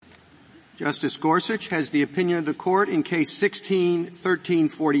Justice Gorsuch has the opinion of the Court in Case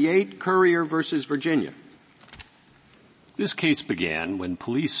 16-1348, Currier versus Virginia. This case began when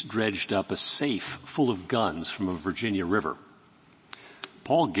police dredged up a safe full of guns from a Virginia river.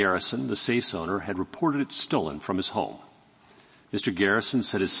 Paul Garrison, the safe's owner, had reported it stolen from his home. Mr. Garrison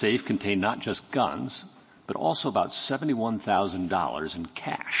said his safe contained not just guns, but also about $71,000 in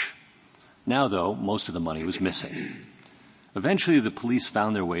cash. Now, though, most of the money was missing. Eventually, the police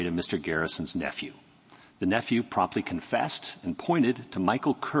found their way to Mr. Garrison's nephew. The nephew promptly confessed and pointed to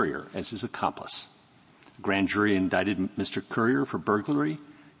Michael Currier as his accomplice. The grand jury indicted Mr. Currier for burglary,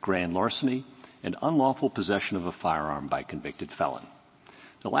 grand larceny, and unlawful possession of a firearm by a convicted felon.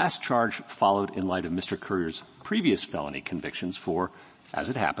 The last charge followed in light of Mr. Currier's previous felony convictions for, as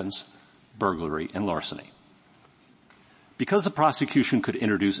it happens, burglary and larceny. Because the prosecution could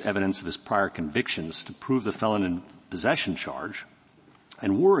introduce evidence of his prior convictions to prove the felon in possession charge,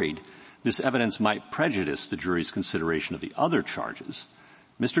 and worried this evidence might prejudice the jury's consideration of the other charges,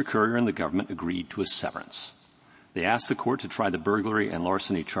 Mr. Currier and the government agreed to a severance. They asked the court to try the burglary and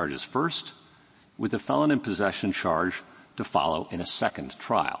larceny charges first, with the felon in possession charge to follow in a second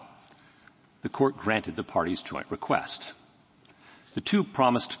trial. The court granted the parties' joint request. The two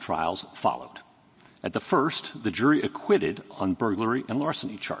promised trials followed. At the first, the jury acquitted on burglary and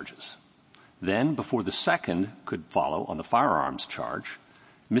larceny charges. Then, before the second could follow on the firearms charge,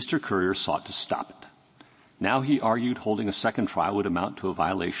 Mr. Currier sought to stop it. Now he argued holding a second trial would amount to a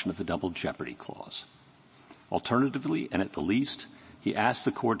violation of the Double Jeopardy Clause. Alternatively, and at the least, he asked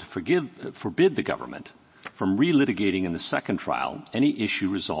the court to forbid the government from relitigating in the second trial any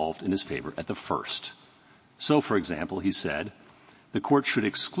issue resolved in his favor at the first. So, for example, he said, the court should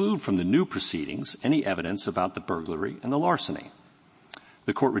exclude from the new proceedings any evidence about the burglary and the larceny.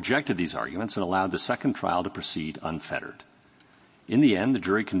 The court rejected these arguments and allowed the second trial to proceed unfettered. In the end, the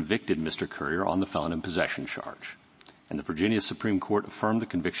jury convicted Mr. Currier on the felon in possession charge, and the Virginia Supreme Court affirmed the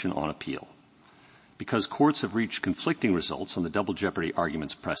conviction on appeal. Because courts have reached conflicting results on the double jeopardy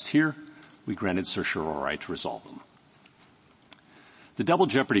arguments pressed here, we granted certiorari to resolve them. The Double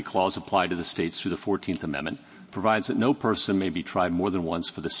Jeopardy Clause applied to the states through the 14th Amendment provides that no person may be tried more than once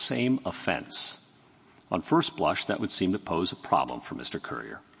for the same offense. On first blush, that would seem to pose a problem for Mr.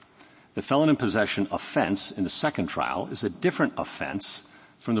 Currier. The felon in possession offense in the second trial is a different offense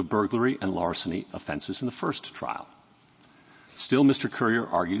from the burglary and larceny offenses in the first trial. Still, Mr. Currier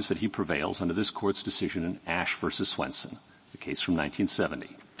argues that he prevails under this court's decision in Ash versus Swenson, the case from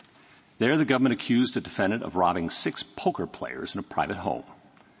 1970. There, the government accused a defendant of robbing 6 poker players in a private home.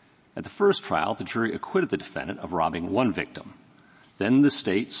 At the first trial, the jury acquitted the defendant of robbing 1 victim. Then the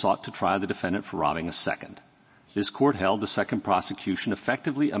state sought to try the defendant for robbing a second. This court held the second prosecution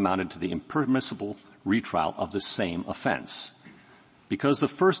effectively amounted to the impermissible retrial of the same offense. Because the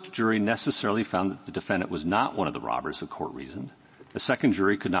first jury necessarily found that the defendant was not one of the robbers, the court reasoned, the second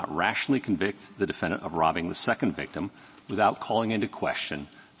jury could not rationally convict the defendant of robbing the second victim without calling into question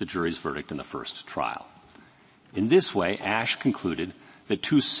the jury's verdict in the first trial. In this way, Ash concluded that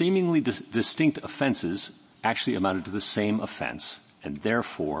 2 seemingly distinct offenses actually amounted to the same offense and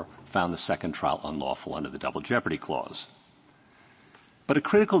therefore found the second trial unlawful under the Double Jeopardy Clause. But a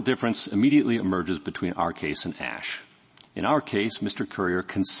critical difference immediately emerges between our case and Ash. In our case, Mr. Currier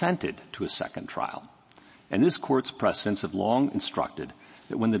consented to a second trial, and this court's precedents have long instructed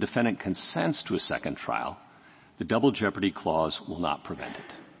that when the defendant consents to a second trial, the Double Jeopardy Clause will not prevent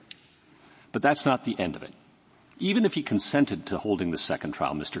it. But that's not the end of it. Even if he consented to holding the second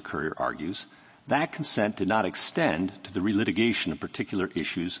trial, Mr. Currier argues, that consent did not extend to the relitigation of particular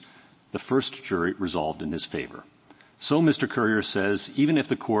issues the first jury resolved in his favor. So Mr. Currier says even if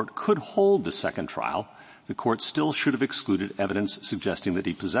the court could hold the second trial, the court still should have excluded evidence suggesting that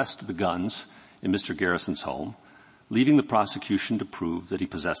he possessed the guns in Mr. Garrison's home, leaving the prosecution to prove that he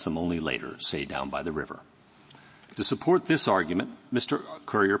possessed them only later, say down by the river. To support this argument, Mr.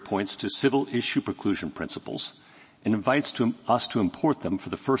 Currier points to civil issue preclusion principles and invites us to import them for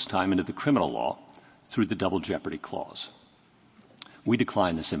the first time into the criminal law through the Double Jeopardy Clause. We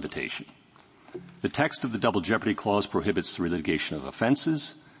decline this invitation. The text of the Double Jeopardy Clause prohibits the relitigation of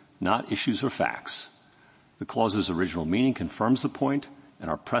offenses, not issues or facts. The clause's original meaning confirms the point, and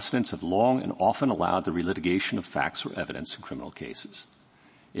our precedents have long and often allowed the relitigation of facts or evidence in criminal cases.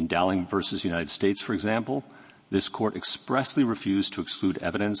 In Dowling versus United States, for example, this court expressly refused to exclude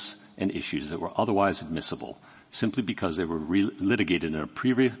evidence and issues that were otherwise admissible simply because they were litigated in a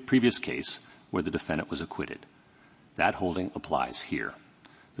previous case where the defendant was acquitted. That holding applies here.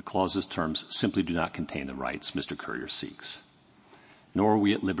 The clause's terms simply do not contain the rights Mr. Currier seeks. Nor are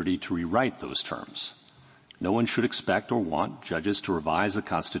we at liberty to rewrite those terms. No one should expect or want judges to revise the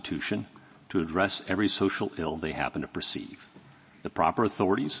Constitution to address every social ill they happen to perceive. The proper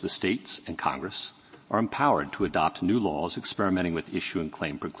authorities, the states and Congress, are empowered to adopt new laws experimenting with issue and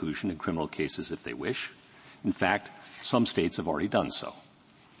claim preclusion in criminal cases if they wish. In fact, some states have already done so.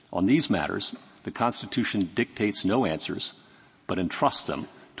 On these matters, the Constitution dictates no answers, but entrusts them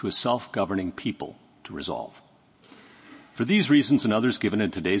to a self-governing people to resolve. For these reasons and others given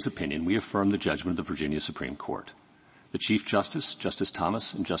in today's opinion, we affirm the judgment of the Virginia Supreme Court. The Chief Justice, Justice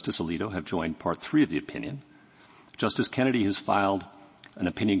Thomas, and Justice Alito have joined Part 3 of the opinion. Justice Kennedy has filed an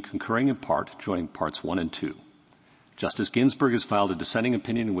opinion concurring in part, joining Parts 1 and 2. Justice Ginsburg has filed a dissenting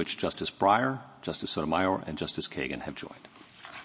opinion in which Justice Breyer, Justice Sotomayor, and Justice Kagan have joined.